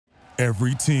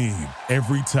Every team,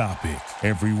 every topic,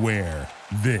 everywhere.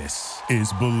 This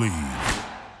is Believe.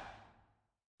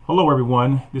 Hello,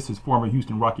 everyone. This is former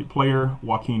Houston Rocket player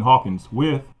Joaquin Hawkins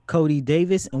with Cody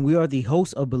Davis, and we are the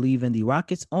hosts of Believe in the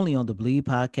Rockets, only on the Believe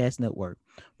Podcast Network.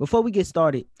 Before we get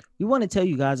started, we want to tell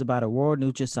you guys about Aurora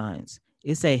NutraScience.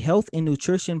 It's a health and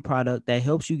nutrition product that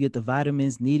helps you get the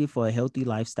vitamins needed for a healthy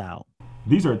lifestyle.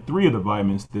 These are three of the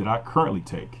vitamins that I currently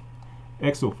take.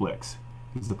 Exoflex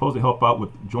is supposed to help out with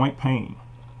joint pain.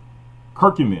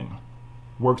 Curcumin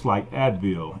works like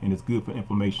Advil and is good for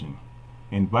inflammation.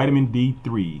 And vitamin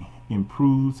D3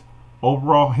 improves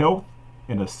overall health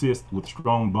and assists with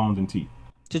strong bones and teeth.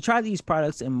 To try these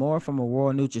products and more from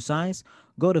Aurora NutraScience,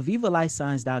 go to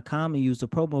VivaLifeScience.com and use the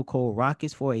promo code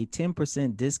ROCKETS for a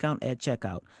 10% discount at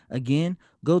checkout. Again,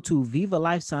 go to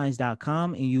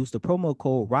VivaLifeScience.com and use the promo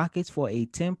code ROCKETS for a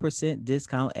 10%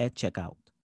 discount at checkout.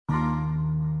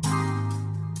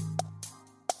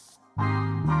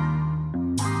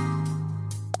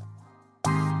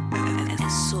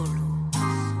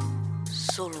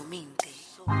 Solamente.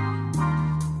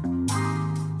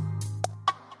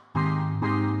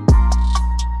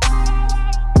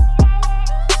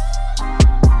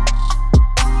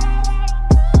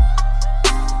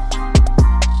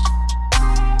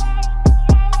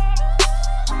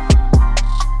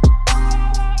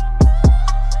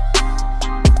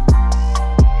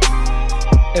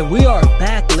 And we are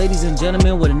back, ladies and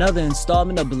gentlemen, with another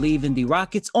installment of Believe in the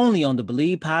Rockets, only on the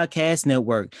Believe Podcast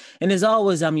Network. And as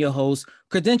always, I'm your host,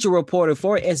 credential reporter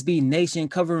for SB Nation,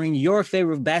 covering your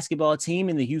favorite basketball team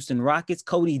in the Houston Rockets,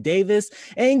 Cody Davis.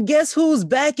 And guess who's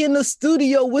back in the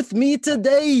studio with me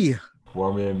today?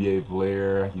 Former NBA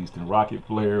player, Houston Rocket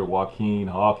player, Joaquin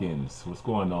Hawkins. What's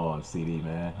going on, CD,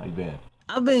 man? How you been?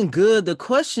 I've been good. The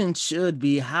question should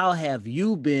be, how have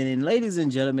you been? And ladies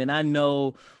and gentlemen, I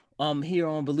know here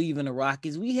on Believe in the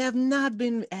Rockets, we have not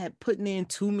been putting in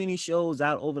too many shows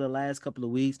out over the last couple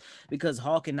of weeks because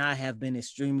Hawk and I have been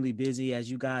extremely busy. As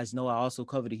you guys know, I also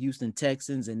cover the Houston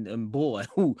Texans, and boy,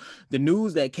 the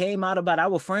news that came out about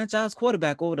our franchise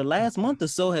quarterback over the last month or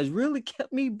so has really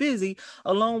kept me busy,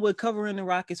 along with covering the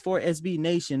Rockets for SB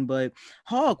Nation. But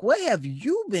Hawk, where have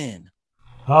you been?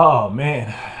 Oh,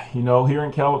 man. Here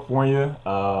in California,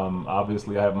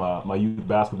 obviously I have my youth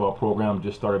basketball program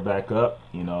just started back up,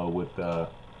 with the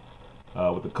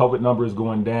COVID numbers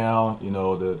going down,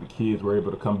 the kids were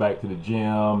able to come back to the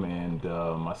gym, and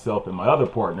myself and my other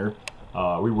partner,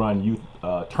 we run youth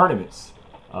tournaments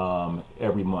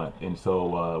every month. And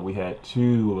so we had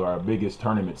two of our biggest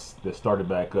tournaments that started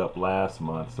back up last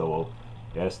month. So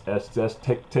that's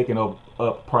taken up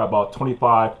probably about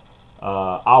 25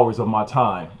 hours of my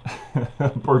time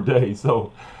per day.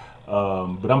 So,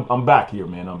 but I'm back here,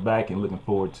 man. I'm back and looking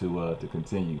forward to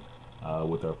continue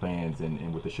with our fans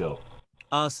and with the show.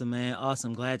 Awesome, man.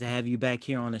 Awesome. Glad to have you back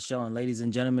here on the show. And ladies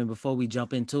and gentlemen, before we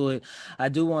jump into it, I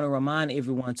do want to remind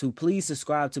everyone to please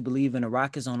subscribe to Believe in the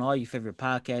Rockets on all your favorite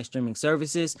podcast streaming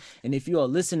services. And if you are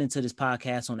listening to this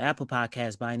podcast on Apple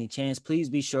Podcasts by any chance, please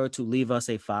be sure to leave us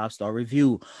a 5-star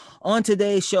review. On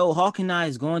today's show, Hawk and I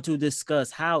is going to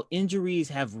discuss how injuries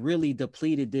have really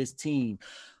depleted this team.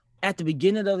 At the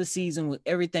beginning of the season, with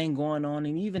everything going on,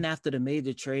 and even after the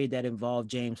major trade that involved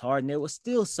James Harden, there was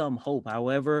still some hope.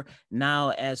 However,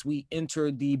 now as we enter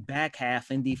the back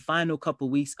half and the final couple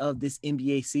weeks of this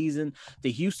NBA season, the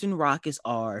Houston Rockets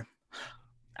are,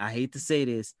 I hate to say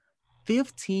this,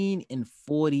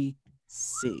 15-46.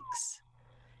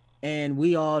 And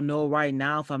we all know right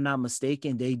now, if I'm not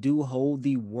mistaken, they do hold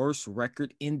the worst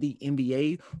record in the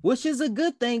NBA, which is a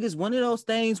good thing. It's one of those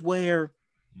things where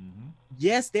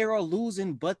yes, they are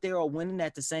losing, but they are winning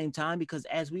at the same time because,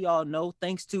 as we all know,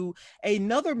 thanks to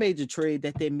another major trade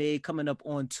that they made coming up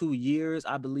on 2 years,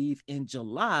 I believe in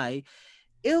July,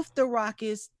 if the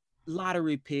Rockets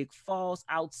lottery pick falls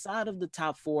outside of the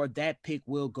top 4, that pick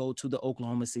will go to the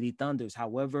Oklahoma City Thunders.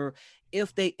 However,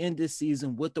 if they end this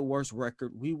season with the worst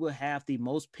record, we will have the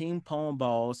most ping pong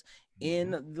balls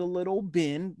in the little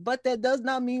bin, but that does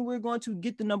not mean we're going to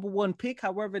get the number 1 pick.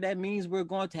 However, that means we're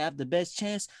going to have the best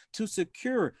chance to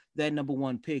secure that number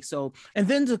 1 pick. So, and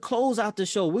then to close out the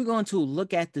show, we're going to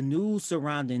look at the news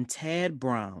surrounding Tad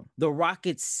Brown, the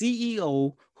Rockets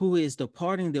CEO, who is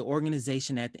departing the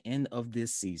organization at the end of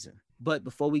this season. But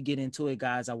before we get into it,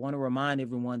 guys, I want to remind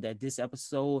everyone that this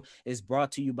episode is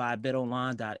brought to you by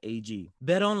BetOnline.ag.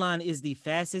 BetOnline is the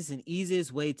fastest and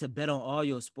easiest way to bet on all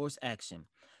your sports action.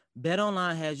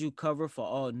 BetOnline has you covered for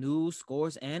all news,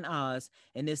 scores, and odds,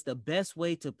 and it's the best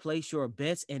way to place your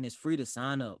bets, and it's free to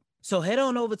sign up. So head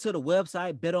on over to the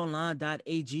website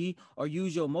betonline.ag or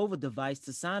use your mobile device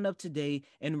to sign up today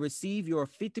and receive your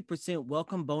 50%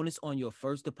 welcome bonus on your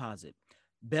first deposit.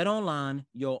 BetOnline,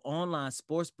 your online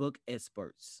sportsbook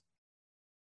experts.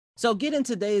 So getting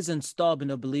today's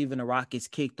installment of Believe in the Rockets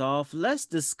kicked off, let's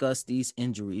discuss these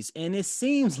injuries. And it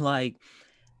seems like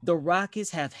the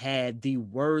Rockets have had the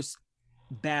worst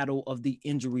battle of the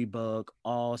injury bug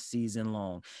all season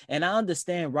long. And I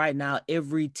understand right now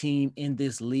every team in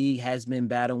this league has been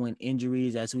battling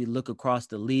injuries as we look across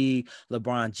the league.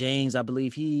 LeBron James, I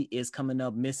believe he is coming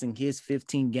up missing his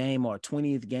 15th game or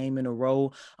 20th game in a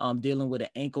row, dealing with an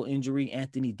ankle injury.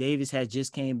 Anthony Davis has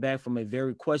just came back from a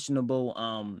very questionable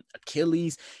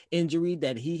Achilles injury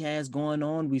that he has going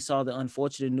on. We saw the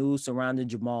unfortunate news surrounding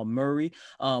Jamal Murray.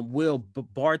 Will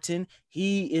Barton,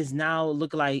 he is now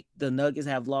looking like the Nuggets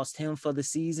have lost him for the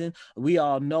season. We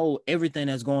all know everything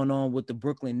that's going on with the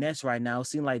Brooklyn Nets right now. It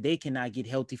seems like they cannot get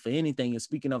healthy for anything. And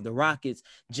speaking of the Rockets,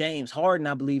 James Harden,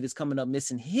 I believe, is coming up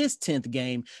missing his 10th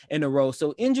game in a row.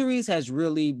 So injuries has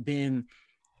really been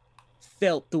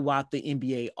felt throughout the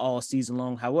NBA all season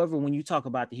long. However, when you talk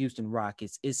about the Houston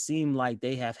Rockets, it seemed like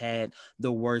they have had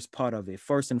the worst part of it.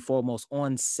 First and foremost,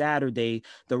 on Saturday,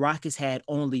 the Rockets had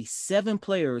only 7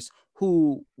 players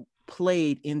who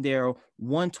played in their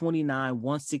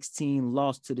 129-116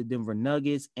 loss to the Denver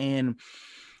Nuggets. And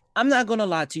I'm not going to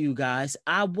lie to you guys.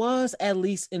 I was at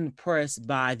least impressed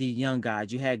by the young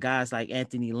guys. You had guys like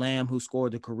Anthony Lamb, who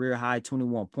scored the career high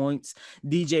 21 points.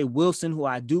 DJ Wilson, who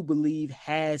I do believe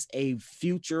has a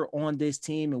future on this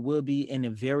team and will be in a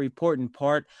very important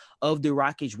part of the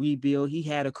Rockets rebuild. He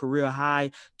had a career high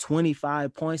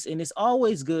 25 points. And it's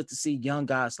always good to see young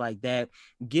guys like that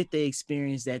get the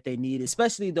experience that they need,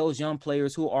 especially those young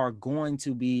players who are going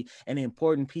to be an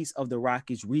important piece of the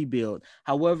Rockets rebuild.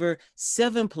 However,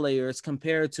 7 players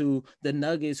compared to the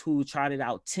Nuggets, who trotted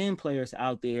out 10 players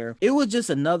out there, it was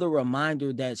just another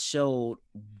reminder that showed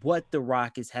what the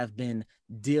Rockets have been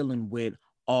dealing with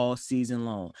all season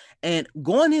long. And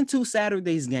going into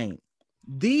Saturday's game,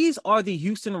 these are the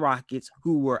Houston Rockets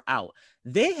who were out.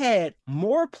 They had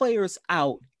more players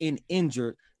out and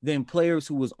injured than players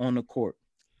who was on the court.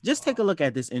 Just take a look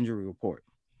at this injury report.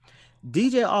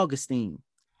 DJ Augustine,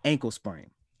 ankle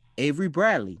sprain. Avery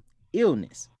Bradley,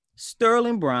 illness.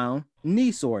 Sterling Brown,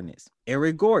 knee soreness.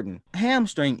 Eric Gordon,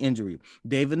 hamstring injury.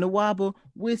 David Nwaba,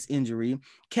 wrist injury.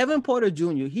 Kevin Porter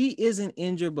Jr., he isn't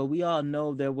injured, but we all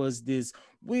know there was this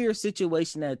weird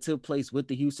situation that took place with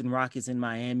the Houston Rockets in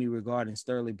Miami regarding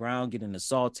Sterling Brown getting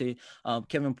assaulted.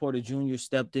 Kevin Porter Jr.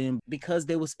 stepped in because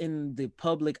they was in the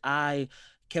public eye.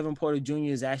 Kevin Porter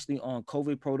Jr. is actually on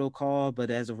COVID protocol,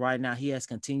 but as of right now, he has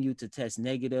continued to test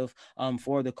negative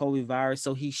for the COVID virus.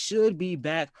 So he should be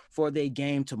back for their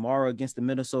game tomorrow against the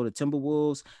Minnesota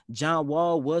Timberwolves. John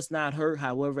Wall was not hurt.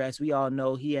 However, as we all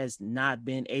know, he has not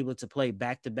been able to play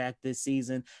back-to-back this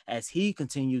season as he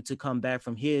continued to come back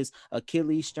from his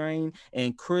Achilles strain.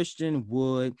 And Christian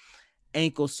Wood,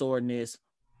 ankle soreness.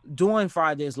 During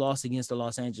Friday's loss against the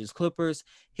Los Angeles Clippers,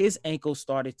 his ankle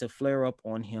started to flare up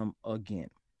on him again.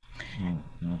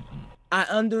 I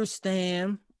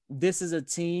understand this is a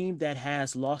team that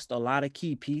has lost a lot of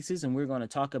key pieces, and we're going to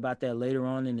talk about that later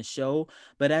on in the show.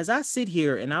 But as I sit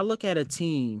here and I look at a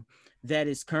team that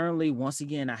is currently, once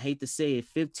again, I hate to say it,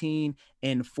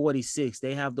 15-46.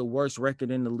 They have the worst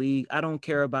record in the league. I don't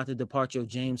care about the departure of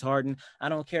James Harden. I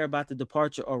don't care about the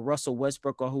departure of Russell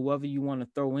Westbrook or whoever you want to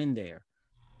throw in there.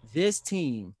 This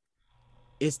team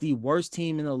is the worst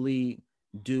team in the league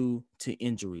due to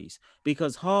injuries,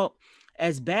 because Hawk,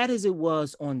 as bad as it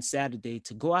was on Saturday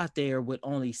to go out there with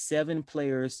only 7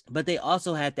 players, but they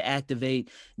also had to activate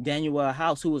Daniel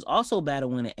House, who was also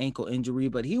battling an ankle injury,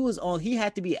 but he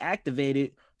had to be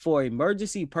activated for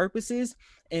emergency purposes.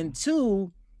 And 2,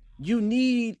 you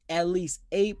need at least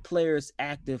 8 players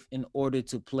active in order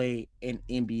to play an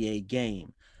NBA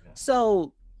game. Yeah.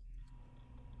 So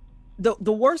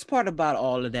the worst part about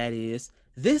all of that is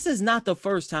this is not the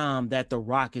first time that the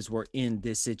Rockets were in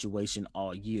this situation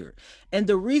all year. And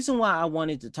the reason why I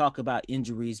wanted to talk about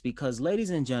injuries, because, ladies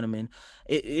and gentlemen,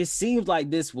 it seems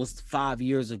like this was 5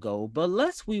 years ago, but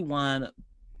let's rewind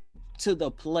to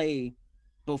the play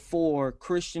before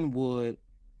Christian Wood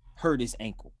hurt his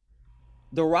ankle.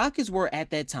 The Rockets were at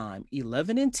that time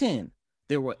 11-10.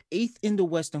 They were 8th in the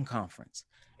Western Conference.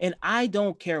 And I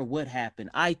don't care what happened.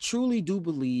 I truly do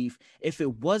believe if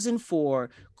it wasn't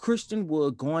for Christian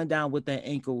Wood going down with that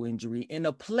ankle injury and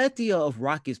a plethora of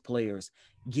Rockets players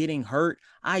getting hurt,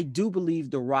 I do believe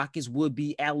the Rockets would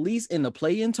be at least in the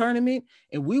play-in tournament,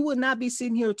 and we would not be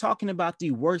sitting here talking about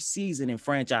the worst season in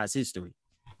franchise history.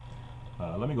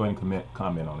 Let me go ahead and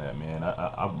comment on that, man.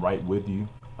 I'm right with you.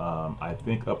 I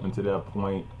think up until that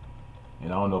point,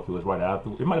 and I don't know if it was right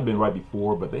after, it might have been right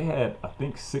before, but they had, I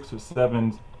think, 6 or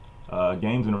 7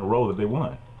 games in a row that they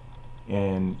won.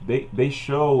 And they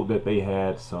showed that they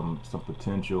had some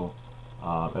potential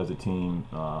as a team,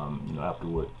 after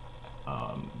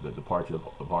the departure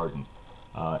of Harden.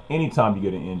 Anytime you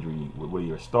get an injury, whether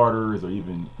your starters or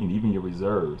even your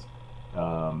reserves,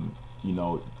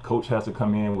 coach has to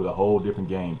come in with a whole different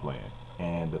game plan.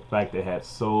 And the fact they had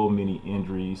so many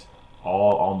injuries,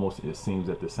 all almost it seems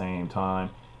at the same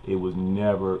time, it was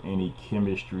never any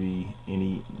chemistry,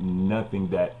 any nothing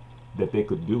that they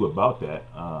could do about that.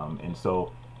 And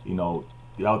so,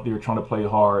 they're out there trying to play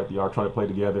hard, they are trying to play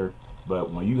together.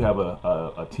 But when you have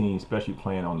a team, especially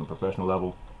playing on the professional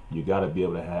level, you got to be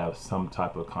able to have some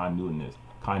type of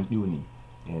continuity,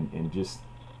 and just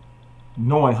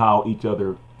knowing how each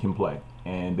other can play.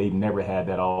 And they've never had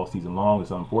that all season long.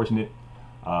 It's unfortunate.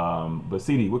 But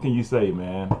CD, what can you say,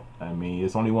 man? I mean,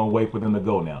 it's only one way for them to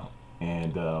go now.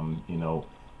 And,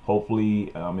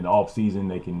 hopefully in the off season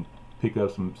they can pick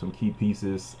up some key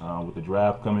pieces with the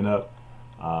draft coming up.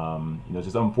 It's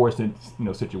just an unfortunate,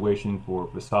 situation for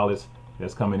Salas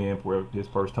that's coming in for his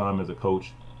first time as a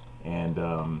coach. And,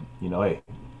 hey,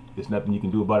 there's nothing you can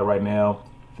do about it right now.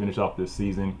 Finish off this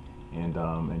season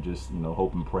and just,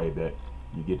 hope and pray that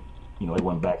you get,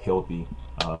 everyone back healthy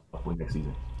for next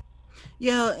season.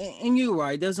 Yeah, and you're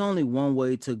right. There's only one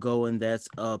way to go, and that's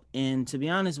up. And to be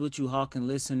honest with you, Hawking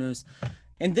listeners,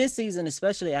 and this season,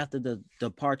 especially after the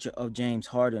departure of James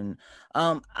Harden,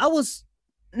 I was.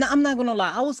 No, I'm not gonna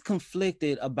lie. I was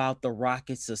conflicted about the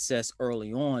Rockets' success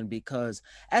early on because,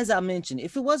 as I mentioned,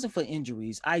 if it wasn't for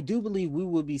injuries, I do believe we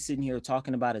would be sitting here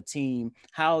talking about a team,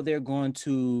 how they're going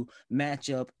to match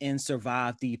up and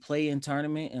survive the play-in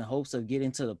tournament in hopes of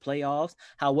getting to the playoffs.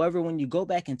 However, when you go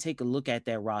back and take a look at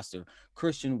that roster,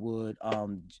 Christian Wood,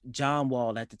 John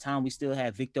Wall, at the time we still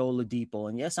had Victor Oladipo,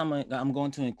 and yes, I'm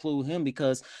going to include him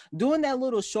because doing that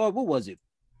little short, what was it?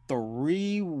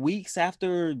 3 weeks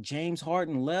after James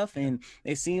Harden left, and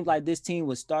it seemed like this team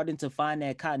was starting to find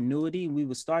that continuity. We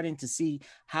were starting to see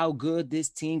how good this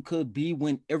team could be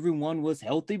when everyone was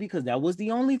healthy, because that was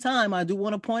the only time, I do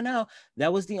want to point out,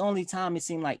 that was the only time it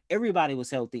seemed like everybody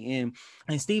was healthy. And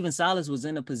Stephen Silas was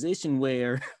in a position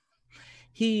where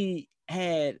he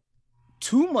had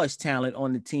too much talent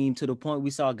on the team, to the point we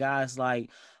saw guys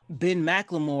like Ben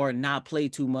McLemore not play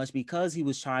too much because he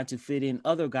was trying to fit in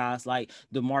other guys like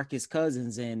DeMarcus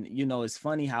Cousins. And, it's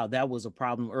funny how that was a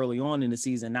problem early on in the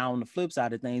season. Now, on the flip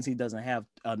side of things, he doesn't have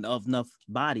enough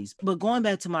bodies. But going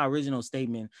back to my original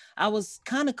statement, I was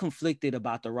kind of conflicted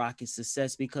about the Rockets'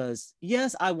 success because,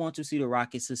 yes, I want to see the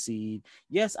Rockets succeed.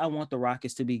 Yes, I want the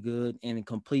Rockets to be good and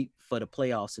complete for the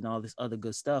playoffs and all this other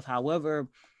good stuff. However,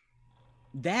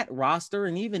 that roster,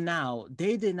 and even now,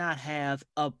 they did not have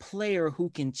a player who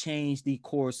can change the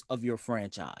course of your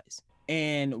franchise.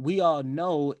 And we all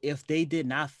know if they did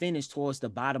not finish towards the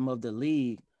bottom of the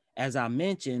league, as I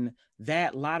mentioned,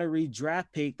 that lottery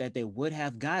draft pick that they would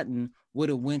have gotten would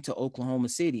have went to Oklahoma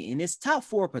City, and it's top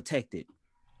 4 protected.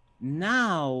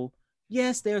 Now,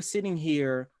 yes, they're sitting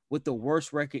here with the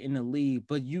worst record in the league,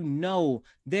 but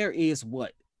there is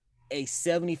a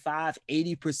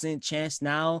 75-80% chance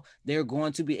now they're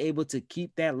going to be able to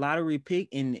keep that lottery pick,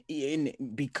 and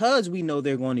because we know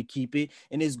they're going to keep it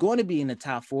and it's going to be in the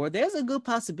top 4, there's a good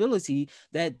possibility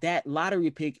that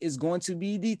lottery pick is going to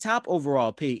be the top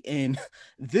overall pick. And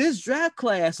this draft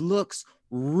class looks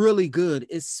really good,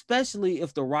 especially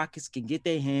if the Rockets can get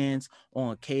their hands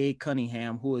on Cade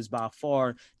Cunningham, who is by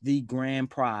far the grand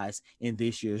prize in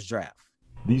this year's draft.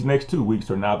 These next 2 weeks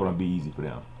are not going to be easy for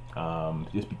them.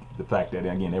 The fact that,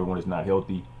 again, everyone is not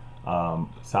healthy.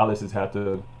 Silas is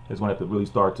going to have to really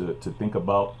start to think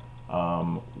about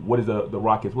what is the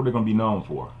Rockets, what they're going to be known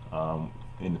for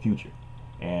in the future.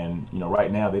 And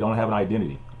right now they don't have an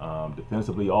identity,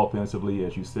 defensively, offensively,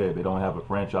 as you said, they don't have a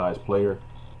franchise player.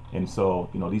 And so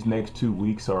these next 2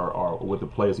 weeks are with the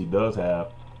players he does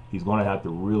have. He's going to have to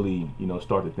really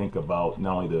start to think about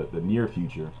not only the near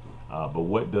future, but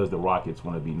what does the Rockets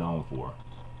want to be known for.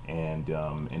 And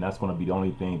that's going to be the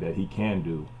only thing that he can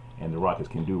do and the Rockets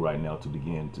can do right now to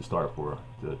begin to start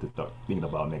thinking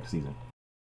about next season.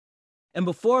 And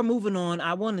before moving on,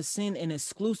 I want to send an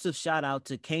exclusive shout out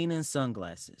to Kaenon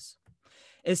Sunglasses.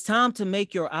 It's time to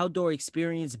make your outdoor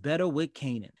experience better with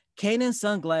Kaenon. Kaenon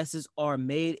sunglasses are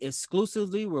made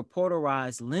exclusively with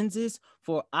polarized lenses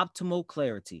for optimal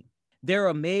clarity. They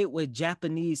are made with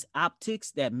Japanese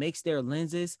optics that makes their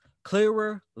lenses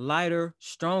clearer, lighter,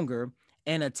 stronger,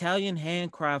 and Italian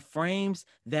handcraft frames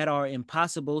that are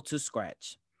impossible to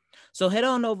scratch. So head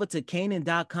on over to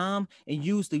Kanan.com and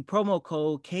use the promo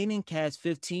code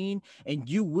KananCast15 and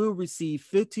you will receive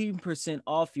 15%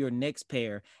 off your next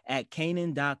pair at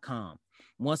Kanan.com.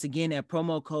 Once again, that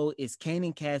promo code is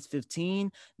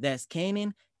KananCast15. That's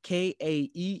Kanan,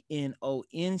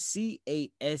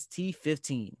 KAENONCAST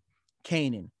 15.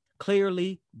 Kanan,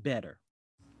 clearly better.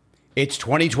 It's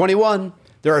 2021.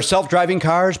 There are self-driving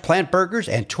cars, plant burgers,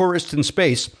 and tourists in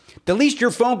space. The least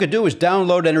your phone could do is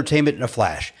download entertainment in a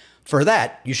flash. For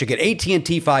that, you should get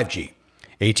AT&T 5G.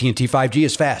 AT&T 5G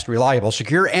is fast, reliable,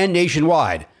 secure, and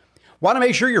nationwide. Want to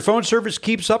make sure your phone service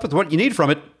keeps up with what you need from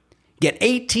it? Get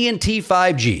AT&T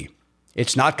 5G.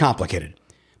 It's not complicated.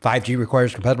 5G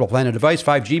requires compatible plan and device.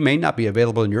 5G may not be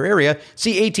available in your area.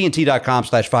 See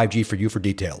AT&T.com/5G for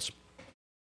details.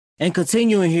 And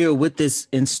continuing here with this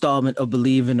installment of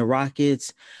Believe in the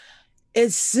Rockets,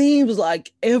 it seems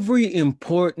like every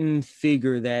important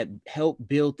figure that helped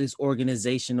build this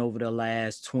organization over the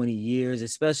last 20 years,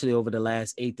 especially over the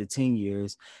last 8 to 10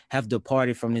 years, have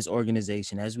departed from this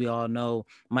organization. As we all know,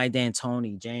 Mike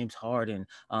D'Antoni, James Harden,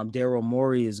 Daryl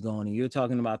Morey is gone. And you're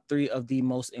talking about 3 of the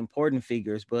most important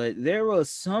figures, but there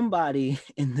was somebody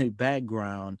in the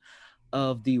background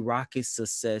of the Rockets'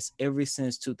 success ever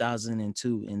since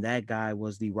 2002, and that guy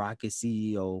was the Rockets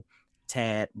CEO,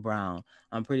 Tad Brown.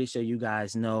 I'm pretty sure you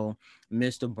guys know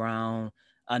Mr. Brown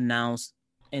announced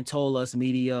and told us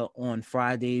media on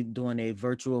Friday during a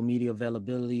virtual media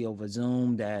availability over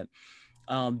Zoom that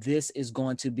this is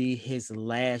going to be his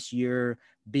last year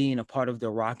being a part of the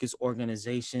Rockets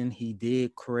organization. He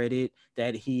did credit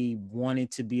that he wanted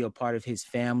to be a part of his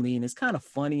family. And it's kind of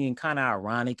funny and kind of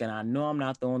ironic. And I know I'm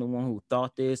not the only one who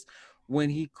thought this when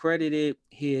he credited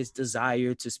his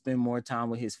desire to spend more time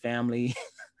with his family.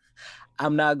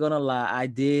 I'm not going to lie. I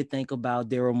did think about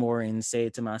Daryl Morey and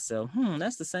said to myself,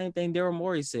 that's the same thing Daryl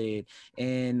Morey said.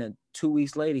 And 2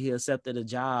 weeks later, he accepted a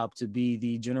job to be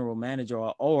the general manager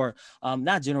or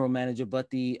not general manager, but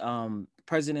the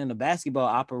president of basketball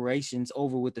operations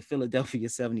over with the Philadelphia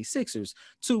 76ers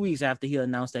 2 weeks after he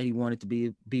announced that he wanted to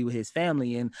be with his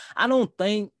family. And I don't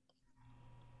think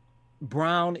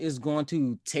Brown is going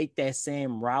to take that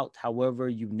same route. However,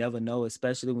 you never know,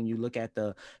 especially when you look at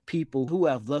the people who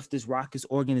have left this Rockets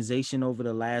organization over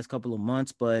the last couple of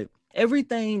months. But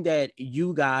everything that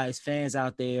you guys, fans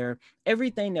out there,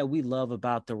 everything that we love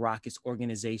about the Rockets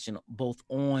organization, both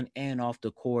on and off the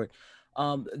court,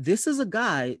 this is a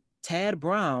guy, Tad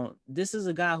Brown, this is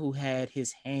a guy who had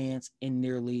his hands in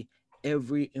nearly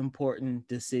every important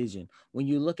decision. When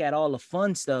you look at all the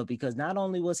fun stuff, because not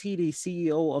only was he the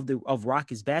CEO of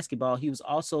Rockets basketball, he was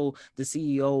also the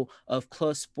CEO of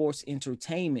Clutch Sports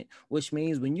Entertainment, which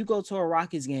means when you go to a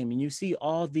Rockets game and you see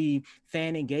all the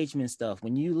fan engagement stuff,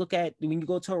 when you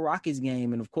go to a Rockets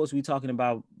game, and of course we're talking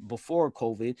about before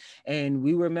COVID, and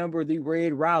we remember the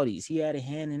Red Rowdies, he had a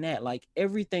hand in that. Like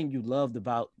everything you loved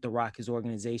about the Rockets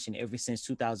organization ever since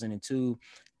 2002,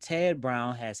 Tad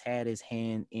Brown has had his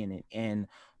hand in it. And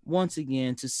once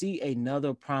again, to see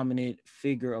another prominent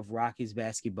figure of Rockets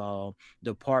basketball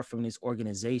depart from this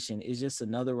organization is just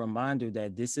another reminder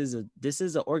that this is an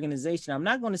organization. I'm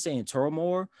not going to say in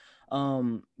turmoil,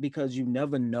 because you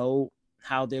never know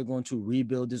how they're going to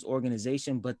rebuild this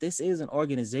organization, but this is an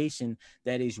organization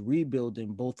that is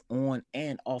rebuilding both on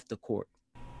and off the court.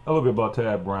 A little bit about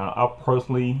Tad Brown. I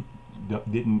personally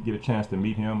didn't get a chance to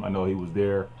meet him. I know he was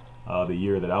there the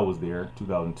year that I was there,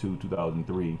 2002,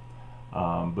 2003.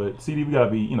 But CD, we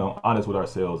gotta be, honest with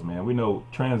ourselves, man. We know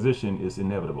transition is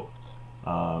inevitable.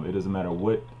 It doesn't matter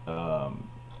what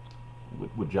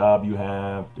job you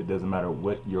have. It doesn't matter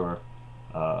what your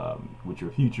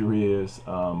future is.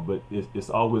 But it's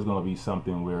always going to be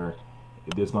something where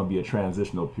there's going to be a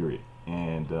transitional period.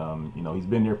 And he's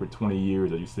been there for 20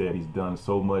 years, as you said. He's done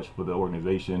so much for the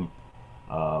organization.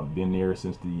 Been there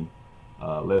since the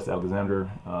Les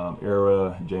Alexander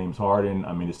era, James Harden.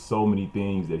 I mean, there's so many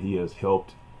things that he has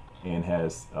helped and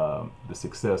has the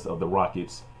success of the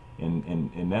Rockets,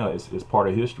 and now it's part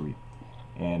of history.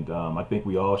 And I think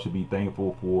we all should be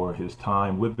thankful for his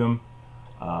time with them.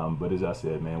 But as I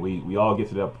said, man, we all get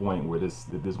to that point where there's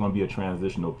going to be a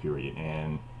transitional period,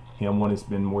 and him wanting to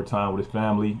spend more time with his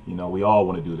family. We all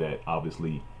want to do that,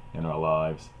 obviously, in our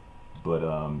lives. But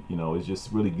it's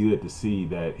just really good to see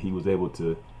that he was able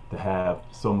to have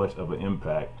so much of an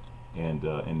impact and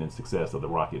the success of the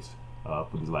Rockets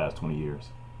for these last 20 years.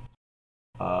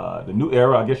 The new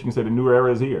era, I guess you can say the new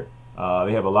era is here.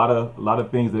 They have a lot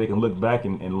of things that they can look back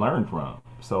and learn from.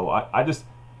 So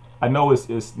I know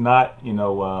it's not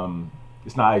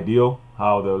it's not ideal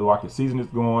how the Rockets season is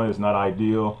going. It's not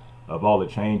ideal of all the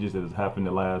changes that has happened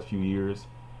the last few years.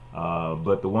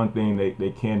 But the one thing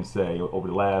they can say over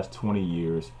the last 20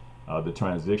 years, the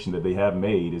transition that they have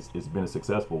made it's been a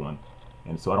successful one,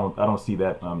 and so I don't see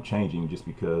that changing just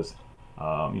because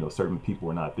certain people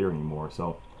are not there anymore.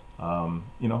 So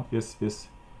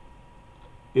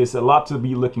it's a lot to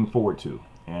be looking forward to,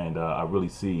 and I really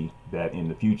see that in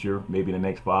the future, maybe in the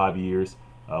next 5 years,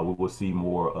 we will see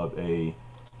more of a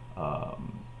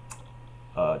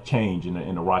change in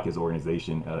the Rockets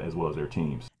organization as well as their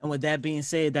teams. And with that being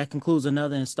said, that concludes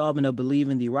another installment of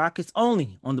Believe in the Rockets,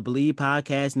 only on the Believe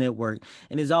Podcast Network.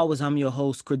 And as always, I'm your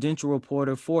host, credential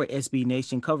reporter for SB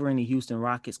Nation, covering the Houston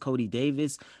Rockets, Cody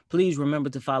Davis. Please remember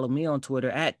to follow me on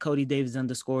Twitter at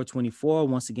CodyDavis_24.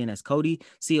 Once again, that's Cody,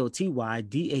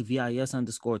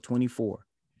 COTYDAVIS_24.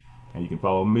 And you can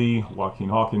follow me, Joaquin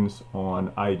Hawkins,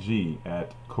 on IG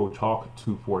at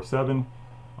CoachHawk247.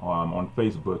 On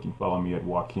Facebook, you can follow me at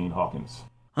Joaquin Hawkins.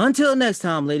 Until next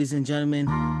time, ladies and gentlemen,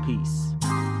 peace.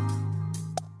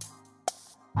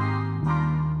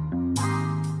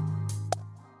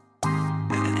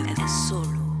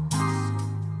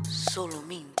 Solo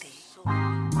Minte.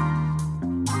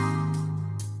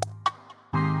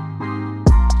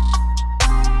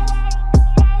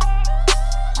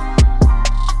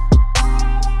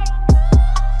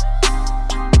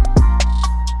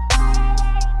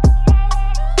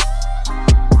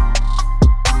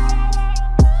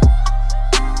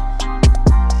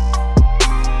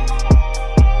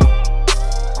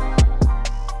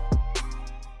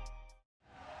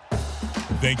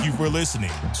 Thank you for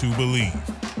listening to Believe.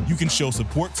 You can show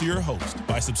support to your host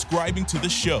by subscribing to the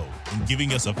show and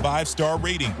giving us a 5-star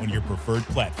rating on your preferred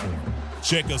platform.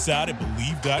 Check us out at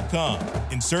Believe.com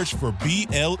and search for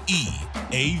BLEAV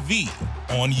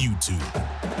on YouTube.